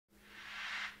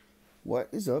What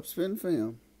is up, Spin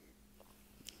Fam?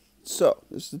 So,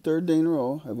 this is the third day in a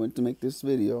row I went to make this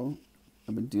video.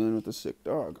 I've been dealing with a sick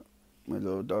dog. My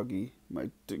little doggy, my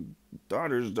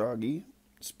daughter's doggy,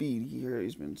 Speedy here,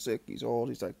 he's been sick. He's old,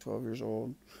 he's like 12 years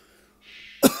old.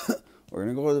 We're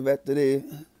gonna go to the vet today.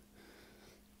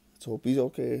 Let's hope he's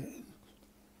okay.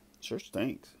 Sure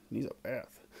stinks. Needs a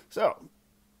bath. So,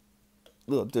 a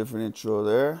little different intro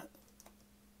there.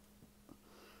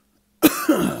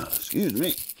 Excuse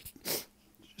me.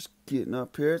 Just getting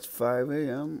up here. It's 5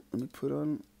 a.m. Let me put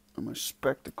on my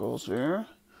spectacles here.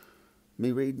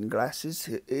 Me reading glasses.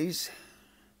 Here is.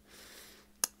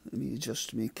 Let me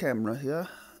adjust my camera here.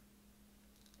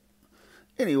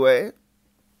 Anyway.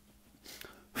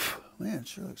 Man, it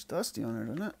sure looks dusty on it,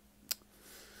 doesn't it?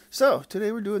 So,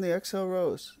 today we're doing the Kapedc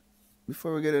Rose.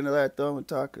 Before we get into that, though, I'm going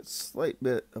to talk a slight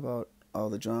bit about all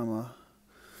the drama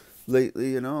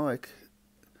lately, you know, like,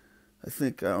 I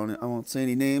think I won't say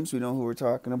any names. We know who we're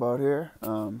talking about here.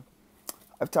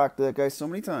 I've talked to that guy so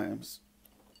many times,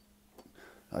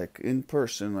 like in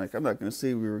person. Like, I'm not gonna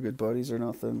say we were good buddies or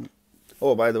nothing.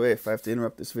 Oh, by the way, if I have to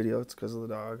interrupt this video, it's because of the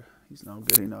dog. He's now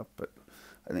getting up, but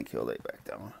I think he'll lay back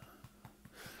down.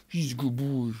 He's a good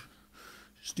boy,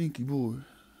 stinky boy.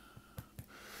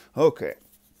 Okay.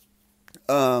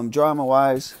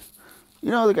 Drama-wise, you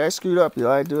know the guy screwed up. He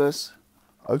lied to us.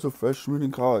 I was a freshman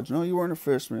in college. No, you weren't a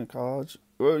freshman in college.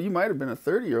 Well, you might have been a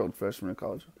 30-year-old freshman in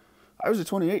college. I was a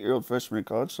 28-year-old freshman in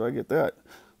college, so I get that.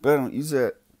 But I don't use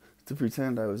that to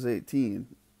pretend I was 18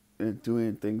 and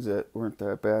doing things that weren't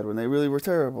that bad when they really were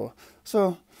terrible.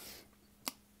 So,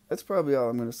 that's probably all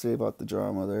I'm going to say about the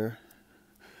drama there.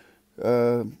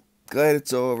 Glad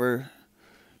it's over.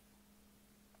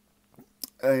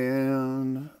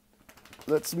 And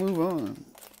let's move on.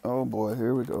 Oh boy,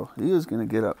 here we go. He is going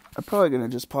to get up. I'm probably going to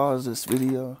just pause this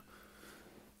video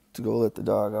to go let the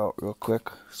dog out real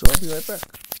quick. So I'll be right back.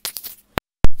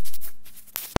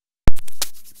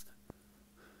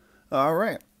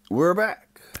 Alright, we're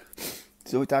back.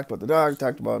 So we talked about the dog,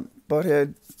 talked about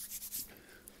Butthead.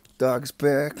 Dog's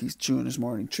back. He's chewing his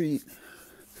morning treat.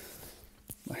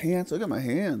 My hands, look at my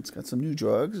hands. Got some new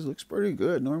drugs. It looks pretty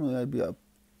good. Normally I'd be a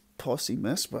pussy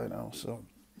mess by now, so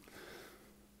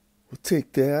we'll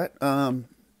take that.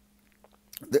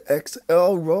 The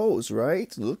Kapedc Rose,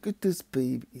 right? Look at this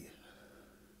baby.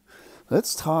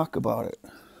 Let's talk about it.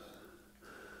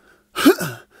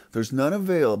 There's none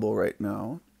available right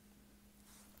now.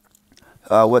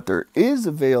 What there is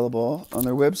available on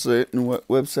their website, and what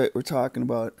website we're talking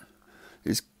about,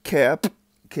 is Kapedc.com.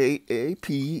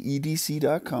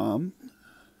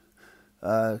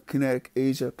 Kinetic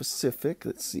Asia Pacific.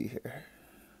 Let's see here.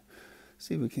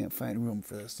 See if we can't find room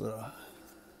for this little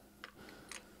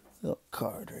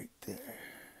card right there.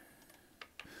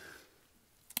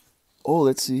 Oh,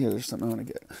 let's see here. There's something I want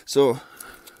to get. So,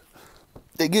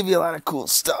 they give you a lot of cool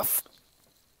stuff.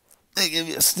 They give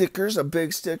you stickers, a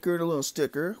big sticker and a little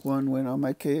sticker. One went on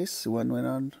my case, one went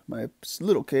on my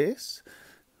little case.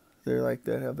 They're like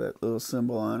that, have that little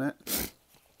symbol on it.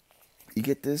 You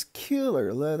get this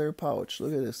killer leather pouch.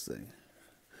 Look at this thing.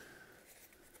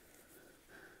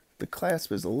 The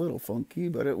clasp is a little funky,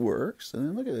 but it works. And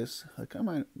then look at this. Like, I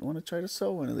might want to try to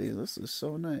sew one of these. This is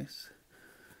so nice.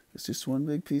 It's just one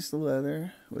big piece of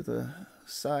leather with a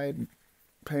side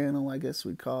panel, I guess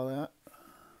we'd call that.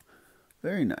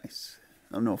 Very nice.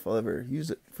 I don't know if I'll ever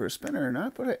use it for a spinner or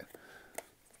not, but hey,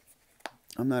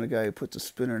 I'm not a guy who puts a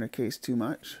spinner in a case too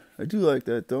much. I do like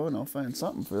that, though, and I'll find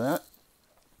something for that.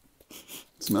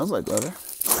 It smells like leather.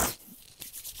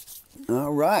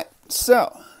 Alright,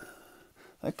 so,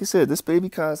 like I said, this baby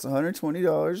costs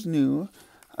 $120 new.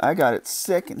 I got it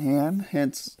secondhand,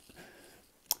 hence,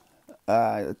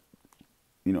 let's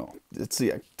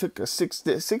see, I took a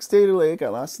six-day delay,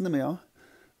 got lost in the mail,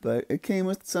 but it came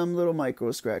with some little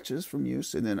micro scratches from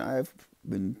use, and then I've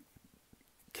been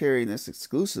carrying this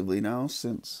exclusively now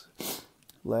since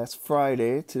last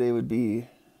Friday. Today would be,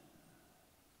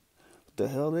 what the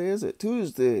hell day is it?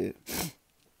 Tuesday.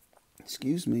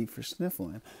 Excuse me for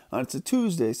sniffling. It's a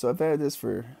Tuesday, so I've had this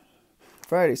for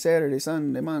Friday, Saturday,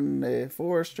 Sunday, Monday,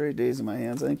 4 straight days in my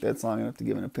hands. I think that's long enough to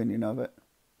give an opinion of it.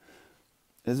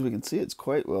 As we can see, it's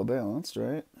quite well balanced,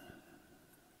 right?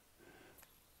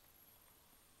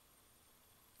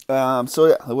 So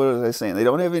yeah, what was I saying? They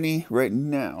don't have any right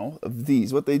now of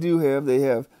these. What they do have, they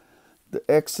have the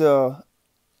Kapedc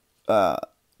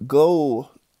Glow,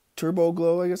 Turbo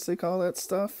Glow, I guess they call that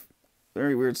stuff.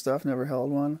 Very weird stuff, never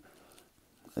held one.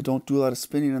 I don't do a lot of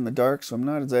spinning in the dark, so I'm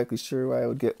not exactly sure why I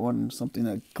would get something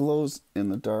that glows in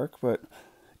the dark. But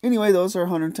anyway, those are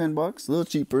 $110, a little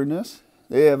cheaper than this.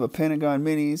 They have a Pentagon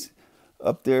Minis,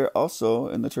 up there also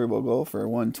in the Turbo Go for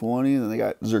 120. And then they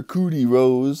got Zircuti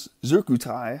Rose,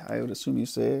 Zircuti, I would assume you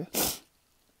say.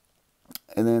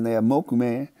 And then they have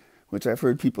Mokume, which I've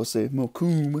heard people say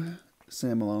Mokume,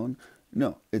 Sam Malone.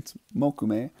 No, it's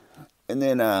Mokume. And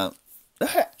then, I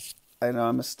know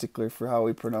I'm a stickler for how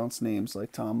we pronounce names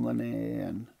like Tom Lene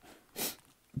and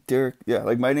Derek. Yeah,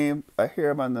 like my name, I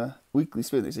hear him on the Weekly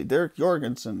Spin. They say Derek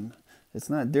Jorgensen. It's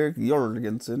not Derek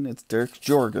Jorgensen, it's Derek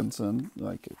Jorgensen.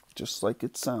 Like, just like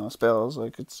it sounds, spells,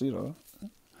 like it's, you know,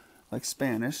 like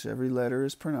Spanish. Every letter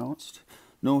is pronounced.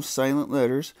 No silent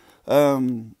letters.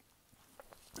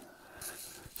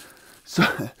 So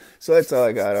that's all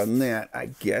I got on that, I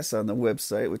guess, on the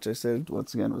website, which I said,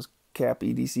 once again, was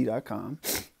capedc.com.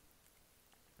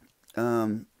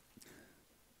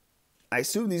 I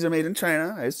assume these are made in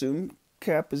China. I assume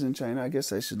Cap is in China. I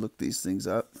guess I should look these things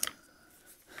up.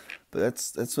 But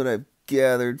that's what I've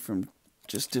gathered from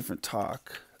just different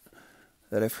talk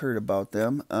that I've heard about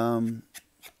them.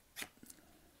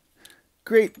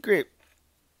 Great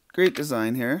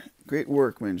design here. Great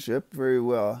workmanship. Very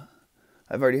well.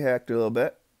 I've already hacked it a little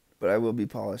bit, but I will be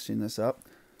polishing this up.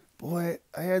 Boy,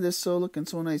 I had this looking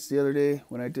so nice the other day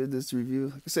when I did this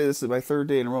review. Like I say, this is my third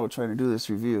day in a row trying to do this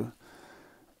review.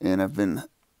 And I've been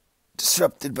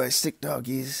disrupted by stick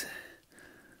doggies.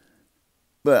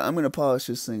 But I'm going to polish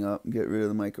this thing up and get rid of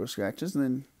the micro scratches and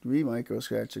then re-micro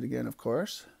scratch it again, of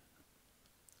course.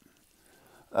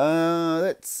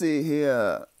 Let's see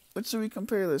here. What should we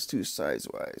compare this to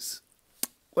size-wise?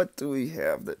 What do we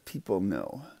have that people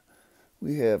know?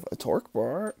 We have a torque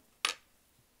bar.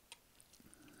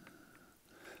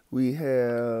 We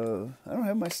have... I don't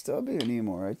have my stubby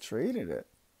anymore. I traded it.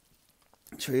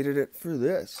 Traded it for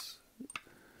this.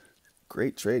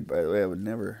 Great trade, by the way. I would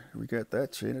never regret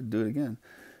that trade. I'd do it again.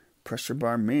 Pressure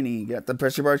bar mini. Got the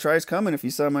pressure bar tries coming if you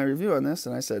saw my review on this.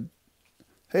 And I said,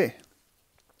 hey,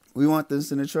 we want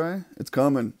this in a try. It's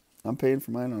coming. I'm paying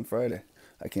for mine on Friday.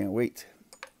 I can't wait.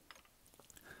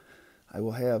 I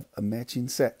will have a matching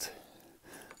set.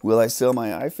 Will I sell my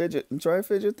iFidget and try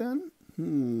fidget then?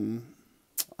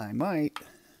 I might.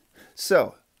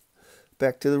 So,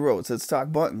 back to the Rose. Let's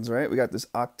talk buttons, right? We got this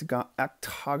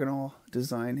octagonal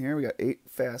design here. We got 8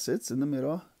 facets in the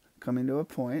middle, coming to a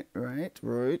point, right?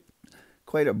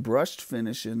 Quite a brushed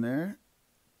finish in there.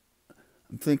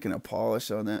 I'm thinking a polish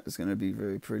on that is going to be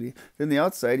very pretty. Then the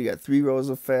outside, you got 3 rows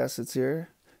of facets here.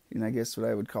 And I guess what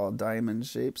I would call diamond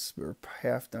shapes, or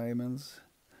half diamonds.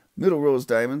 Middle rows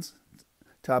diamonds.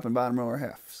 Top and bottom row are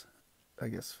halves, I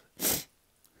guess.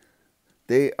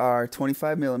 They are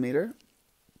 25 millimeter.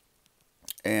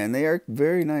 And they are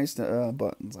very nice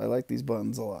buttons. I like these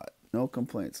buttons a lot. No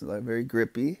complaints. They're very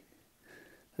grippy.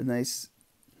 A nice,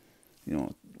 you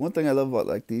know, one thing I love about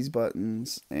like these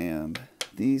buttons and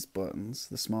these buttons,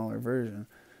 the smaller version,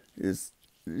 is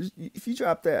if you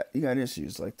drop that, you got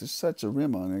issues. Like there's such a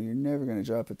rim on there, you're never going to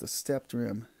drop it, the stepped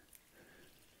rim.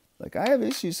 Like I have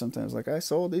issues sometimes. Like I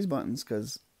sold these buttons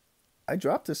because I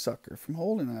dropped this sucker from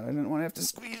holding that. I didn't want to have to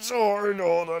squeeze so hard to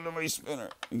hold onto my spinner.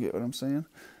 You get what I'm saying?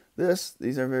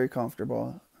 These are very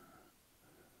comfortable.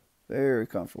 Very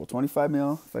comfortable. 25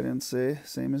 mil, if I didn't say,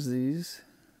 same as these.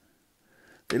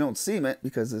 They don't seam it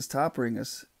because this top ring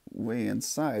is way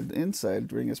inside. The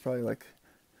inside ring is probably like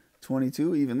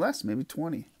 22, even less, maybe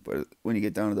 20. But when you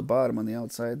get down to the bottom on the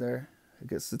outside there, it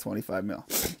gets to 25 mil.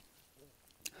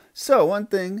 So one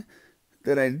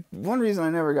reason I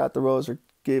never got the Rose or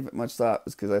gave it much thought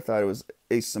was because I thought it was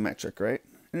asymmetric, right?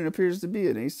 And it appears to be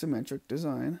an asymmetric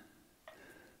design.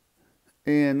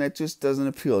 And that just doesn't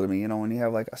appeal to me. You know, when you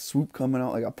have like a swoop coming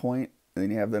out like a point, and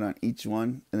then you have that on each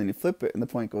one, and then you flip it and the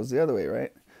point goes the other way,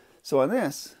 right? So on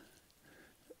this,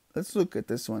 let's look at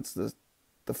this one. So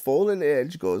the folded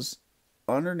edge goes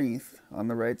underneath on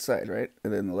the right side, right?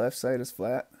 And then the left side is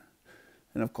flat.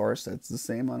 And of course, that's the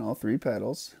same on all 3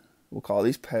 pedals. We'll call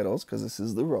these pedals because this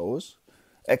is the Rose,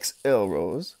 XL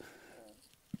Rose.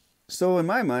 So in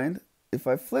my mind, if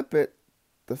I flip it,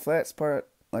 the flat part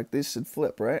like this should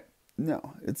flip, right?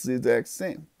 No, it's the exact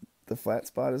same. The flat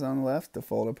spot is on the left, the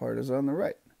folded part is on the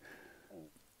right.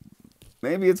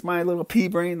 Maybe it's my little pea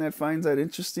brain that finds that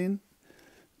interesting,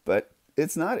 but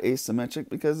it's not asymmetric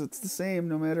because it's the same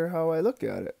no matter how I look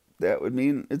at it. That would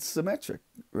mean it's symmetric,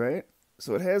 right?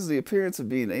 So it has the appearance of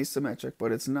being asymmetric,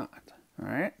 but it's not. All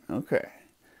right? Okay.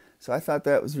 So I thought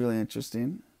that was really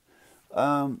interesting.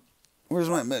 Where's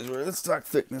my measure? Let's talk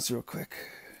thickness real quick.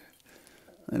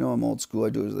 I know I'm old school. I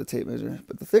do it with a tape measure.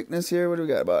 But the thickness here, what do we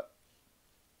got? About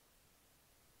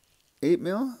 8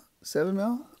 mil? 7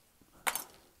 mil?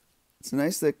 It's a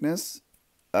nice thickness.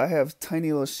 I have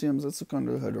tiny little shims. Let's look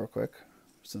under the hood real quick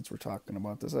since we're talking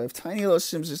about this. I have tiny little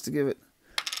shims just to give it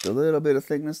just a little bit of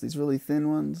thickness. These really thin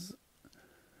ones,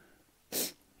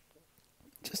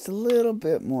 just a little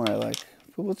bit more I like.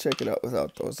 But we'll check it out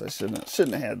without those. I shouldn't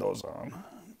have had those on.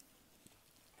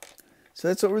 So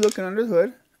that's what we're looking under the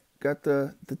hood. Got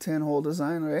the 10 hole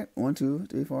design, right? 1, 2,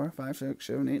 3, 4, 5, 6,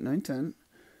 7, 8, 9,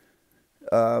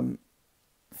 10.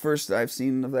 First I've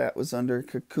seen of that was under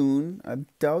Cocoon. I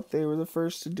doubt they were the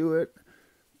first to do it.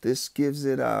 This gives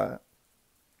it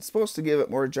it's supposed to give it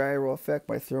more gyro effect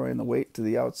by throwing the weight to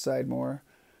the outside more.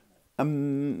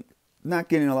 I'm not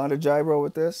getting a lot of gyro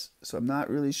with this, so I'm not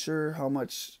really sure how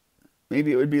much.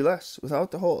 Maybe it would be less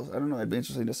without the holes. I don't know. It'd be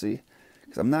interesting to see,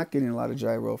 because I'm not getting a lot of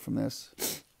gyro from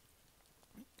this,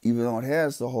 even though it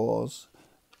has the holes.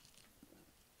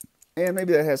 And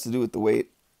maybe that has to do with the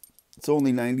weight. It's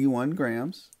only 91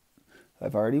 grams.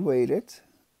 I've already weighed it.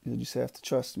 You'll just have to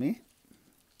trust me.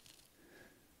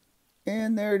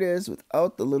 And there it is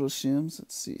without the little shims.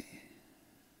 Let's see.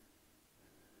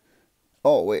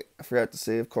 Oh, wait. I forgot to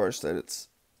say, of course, that it's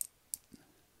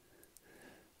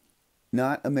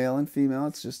not a male and female.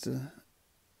 It's just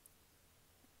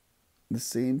the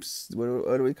same.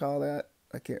 What do we call that?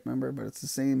 I can't remember, but it's the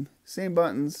same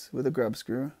buttons with a grub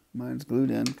screw. Mine's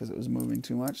glued in because it was moving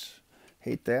too much.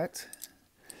 Hate that.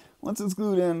 Once it's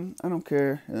glued in, I don't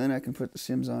care. And then I can put the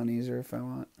shims on easier if I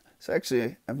want. So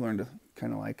actually, I've learned to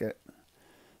kind of like it.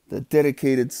 The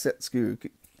dedicated set screw,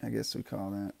 I guess we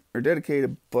call that. Or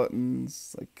dedicated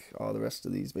buttons, like all the rest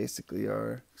of these basically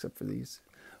are, except for these.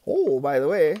 Oh, by the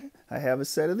way, I have a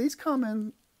set of these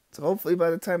coming. So hopefully by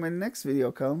the time my next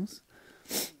video comes,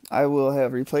 I will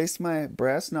have replaced my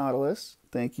brass Nautilus.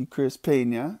 Thank you, Chris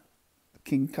Pena.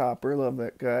 King Copper, love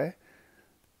that guy.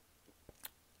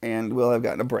 And we'll have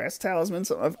gotten a brass talisman,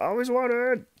 so I've always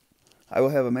wanted. I will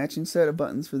have a matching set of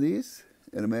buttons for these,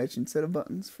 and a matching set of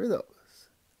buttons for those.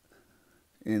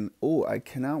 And, oh, I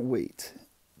cannot wait.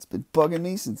 It's been bugging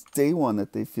me since day one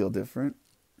that they feel different.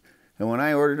 And when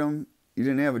I ordered them, you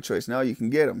didn't have a choice. Now you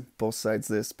can get them. Both sides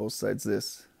this,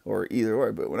 or either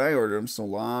or. But when I ordered them so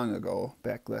long ago,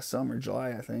 back last summer,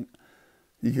 July, I think,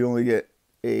 you could only get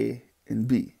A and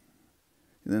B.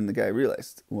 And then the guy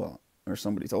realized, well, or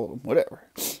somebody told him, whatever.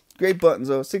 Great buttons,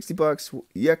 though. $60.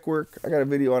 Yek work. I got a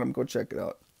video on them. Go check it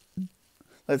out.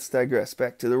 Let's digress.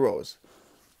 Back to the Rose.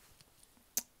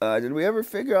 Did we ever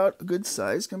figure out a good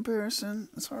size comparison?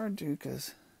 It's hard to,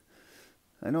 because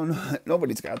I don't know.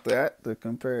 Nobody's got that to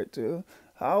compare it to.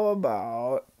 How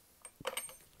about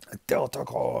a Delta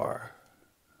core?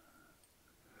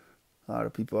 A lot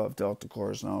of people have Delta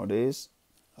cores nowadays.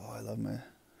 Oh, I love my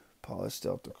polished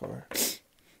Delta core.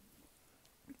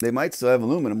 They might still have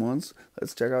aluminum ones.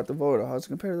 Let's check out the Voda. How's it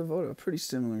compare to the Voda? Pretty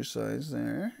similar size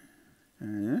there.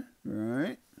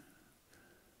 Right.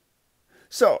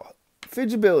 So,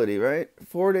 fidgetability, right?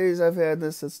 4 days I've had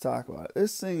this. Let's talk about it.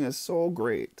 This thing is so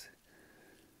great.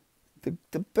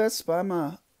 The best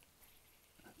spot,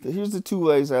 here's the two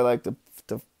ways I like to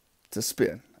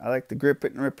spin. I like to grip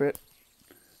it and rip it.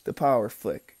 The power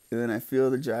flick. And then I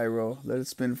feel the gyro. Let it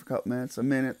spin for a couple minutes, a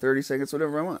minute, 30 seconds,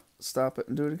 whatever I want. Stop it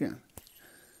and do it again.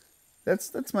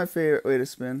 That's my favorite way to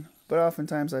spin. But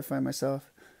oftentimes I find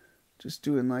myself just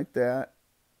doing like that.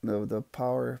 The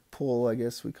power pull, I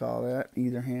guess we call that,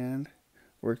 either hand.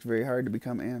 Worked very hard to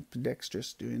become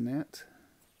ambidextrous doing that.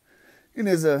 And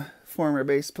as a former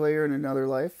bass player in another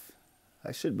life,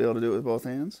 I should be able to do it with both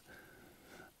hands.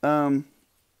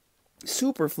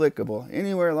 Super flickable.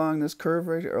 Anywhere along this curve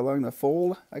right here, or along the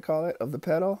fold, I call it, of the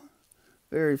pedal.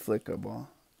 Very flickable.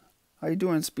 How you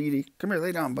doing, Speedy? Come here,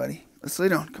 lay down, buddy. Let's lay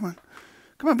down. Come on.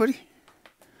 Come on, buddy.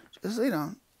 Just lay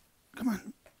down. Come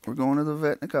on. We're going to the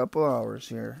vet in a couple hours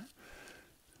here.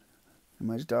 And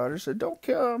my daughter said, don't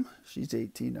kill him. She's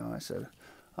 18 now. I said,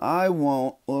 I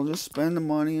won't. We'll just spend the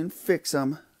money and fix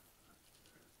him.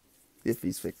 If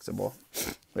he's fixable.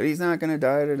 But he's not going to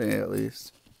die today, at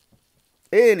least.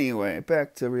 Anyway,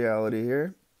 back to reality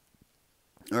here.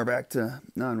 Or back to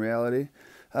non-reality.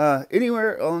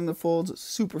 Anywhere along the folds,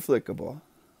 super flickable.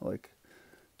 Like,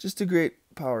 just a great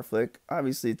power flick.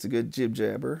 Obviously, it's a good jib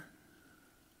jabber.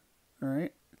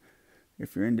 Alright?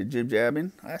 If you're into jib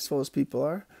jabbing, I suppose people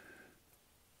are.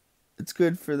 It's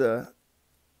good for the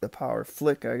power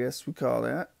flick, I guess we call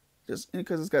that. Just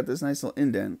because it's got this nice little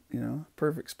indent,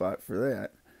 perfect spot for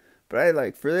that. But I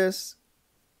like, for this,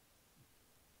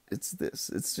 it's this.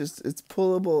 It's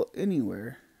pullable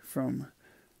anywhere from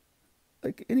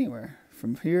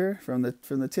here, from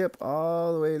the tip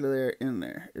all the way to there, in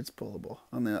there. It's pullable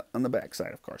on the back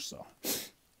side, of course. So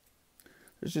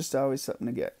there's just always something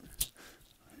to get.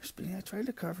 Speedy, I tried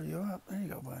to cover you up. There you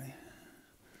go, buddy.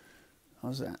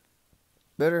 How's that?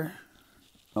 Better?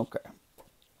 Okay.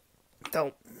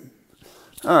 So,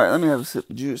 All right, let me have a sip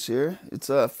of juice here. It's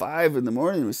 5 in the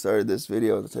morning. We started this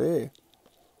video today.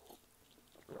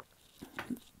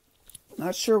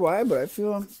 Not sure why, but I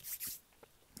feel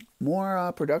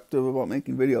more productive about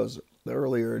making videos the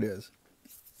earlier it is.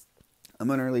 I'm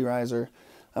an early riser.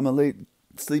 I'm a late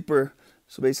sleeper.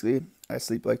 So basically, I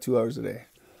sleep like 2 hours a day.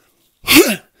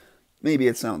 Maybe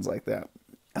it sounds like that.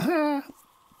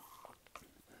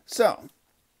 So,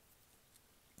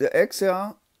 the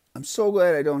XL, I'm so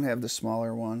glad I don't have the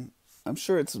smaller one. I'm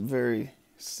sure it's very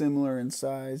similar in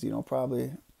size,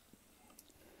 probably,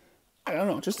 I don't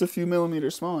know, just a few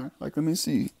millimeters smaller. Like, let me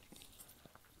see.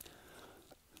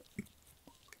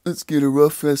 Let's get a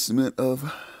rough estimate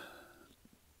of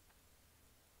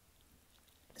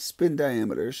spin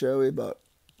diameter, shall we? About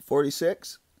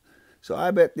 46. So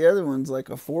I bet the other one's like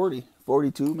a 40,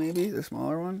 42 maybe, the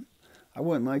smaller one. I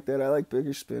wouldn't like that. I like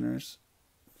bigger spinners.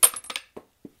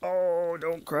 Oh,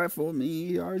 don't cry for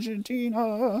me,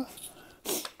 Argentina.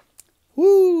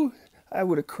 Woo! I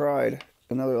would have cried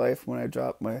another life when I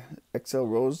dropped my XL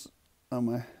Rose on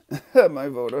my my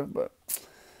Voda, but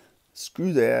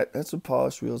screw that. That's what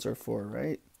polish wheels are for,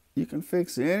 right? You can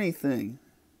fix anything.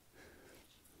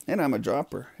 And I'm a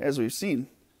dropper, as we've seen.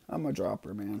 I'm a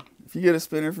dropper, man. If you get a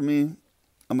spinner from me,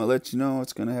 I'm going to let you know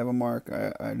it's going to have a mark.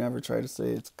 I never try to say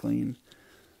it's clean.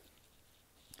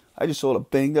 I just sold a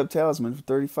banged up talisman for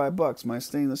 $35, my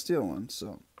stainless steel one.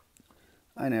 So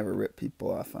I never rip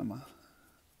people off. I'm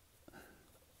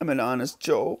an honest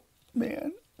Joe,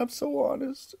 man. I'm so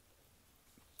honest.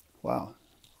 Wow,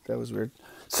 that was weird.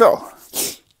 So,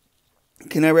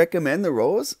 can I recommend the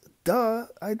Rose? Duh.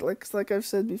 Like I've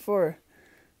said before,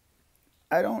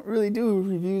 I don't really do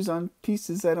reviews on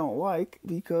pieces I don't like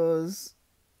because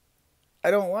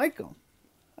I don't like them.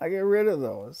 I get rid of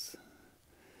those.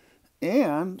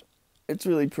 And it's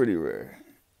really pretty rare.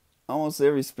 Almost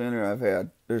every spinner I've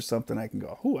had, there's something I can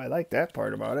go, ooh, I like that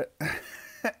part about it.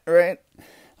 Right?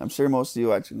 I'm sure most of you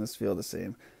watching this feel the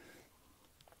same.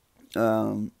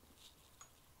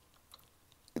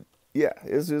 Yeah,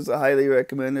 this is a highly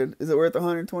recommended. Is it worth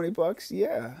 $120?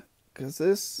 Yeah. Because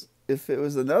this, if it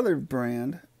was another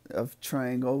brand of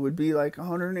triangle, would be like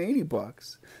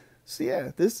 $180. So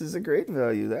yeah, this is a great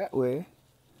value that way.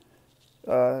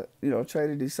 Try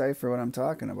to decipher what I'm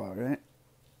talking about, right?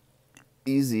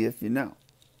 Easy if you know.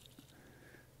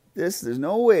 There's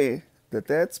no way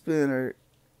that spinner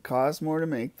costs more to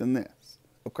make than this,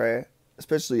 okay?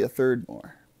 Especially a third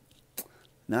more.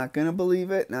 Not gonna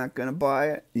believe it, not gonna buy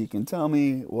it. You can tell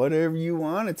me whatever you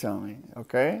want to tell me,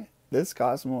 okay? This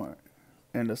costs more.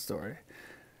 End of story.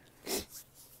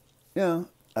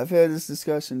 I've had this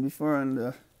discussion before on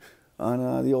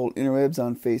the old interwebs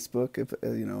on Facebook. If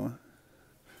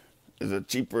is it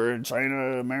cheaper in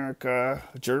China, America,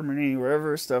 Germany,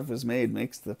 wherever stuff is made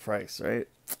makes the price, right?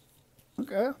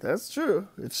 Okay, that's true.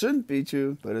 It shouldn't be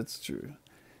true, but it's true.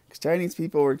 Because Chinese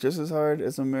people work just as hard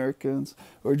as Americans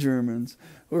or Germans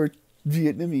or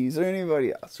Vietnamese or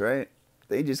anybody else, right?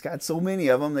 They just got so many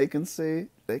of them, they can say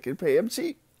they can pay them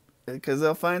cheap because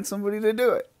they'll find somebody to do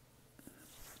it.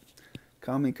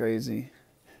 Call me crazy.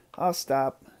 I'll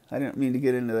stop. I didn't mean to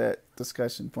get into that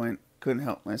discussion point. Couldn't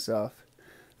help myself.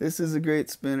 This is a great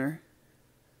spinner.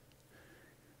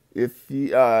 If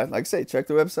you, like I say, check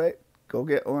the website. Go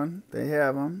get one. They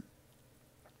have them.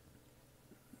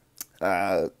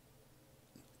 Not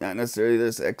necessarily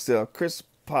this XL Crisp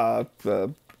Pop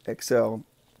XL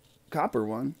copper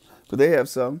one, but they have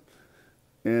some.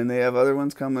 And they have other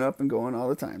ones coming up and going all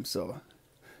the time. So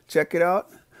check it out.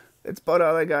 That's about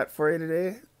all I got for you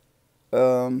today.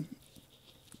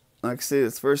 Like I say,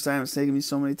 it's the first time it's taken me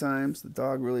so many times. The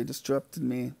dog really disrupted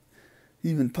me.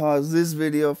 Even paused this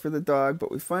video for the dog,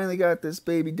 but we finally got this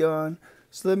baby done.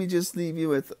 So let me just leave you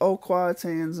with au qua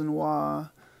tans and wah.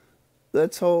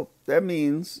 Let's hope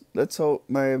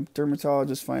my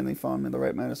dermatologist finally found me the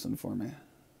right medicine for me.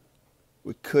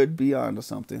 We could be onto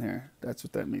something here. That's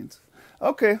what that means.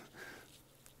 Okay.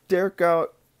 Derek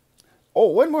out. Oh,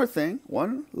 one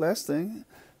last thing.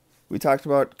 We talked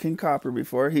about King Copper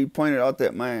before. He pointed out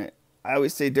that I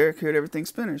always say Derek here at Everything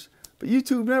Spinners, but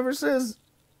YouTube never says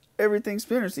Everything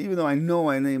Spinners, even though I know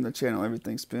I named the channel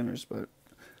Everything Spinners. But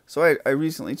so I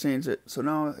recently changed it, so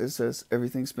now it says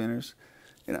Everything Spinners,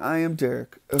 and I am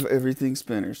Derek of Everything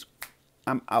Spinners.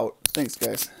 I'm out. Thanks,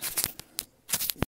 guys.